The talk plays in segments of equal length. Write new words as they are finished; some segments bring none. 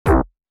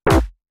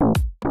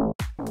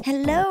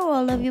Hello,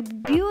 all of you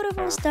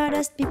beautiful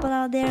Stardust people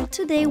out there.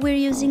 Today we're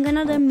using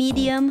another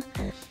medium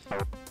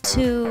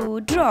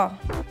to draw.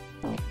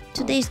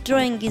 Today's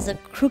drawing is a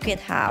crooked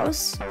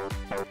house.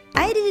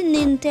 I didn't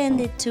intend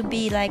it to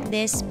be like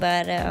this,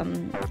 but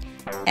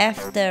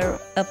after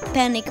a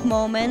panic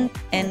moment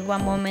and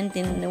one moment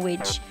in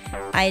which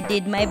I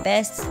did my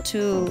best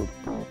to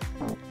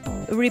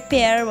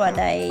repair what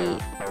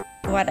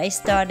I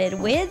started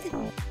with,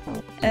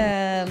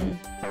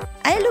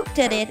 I looked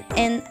at it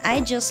and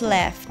I just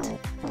laughed.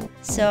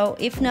 So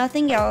if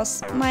nothing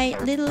else, my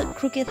little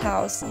crooked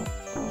house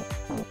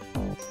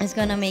is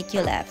gonna make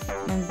you laugh.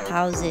 And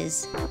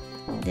houses,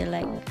 they're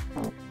like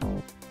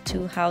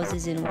two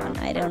houses in one,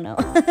 I don't know.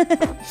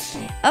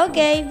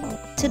 Okay,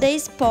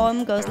 today's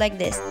poem goes like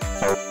this.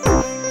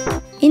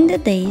 In the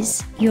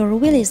days your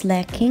will is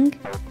lacking,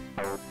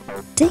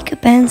 take a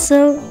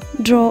pencil,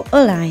 draw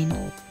a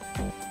line.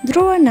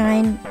 Draw a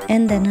line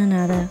and then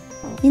another.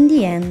 In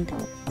the end,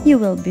 you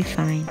will be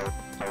fine.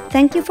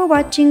 Thank you for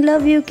watching.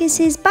 Love you.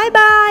 Kisses. Bye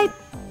bye.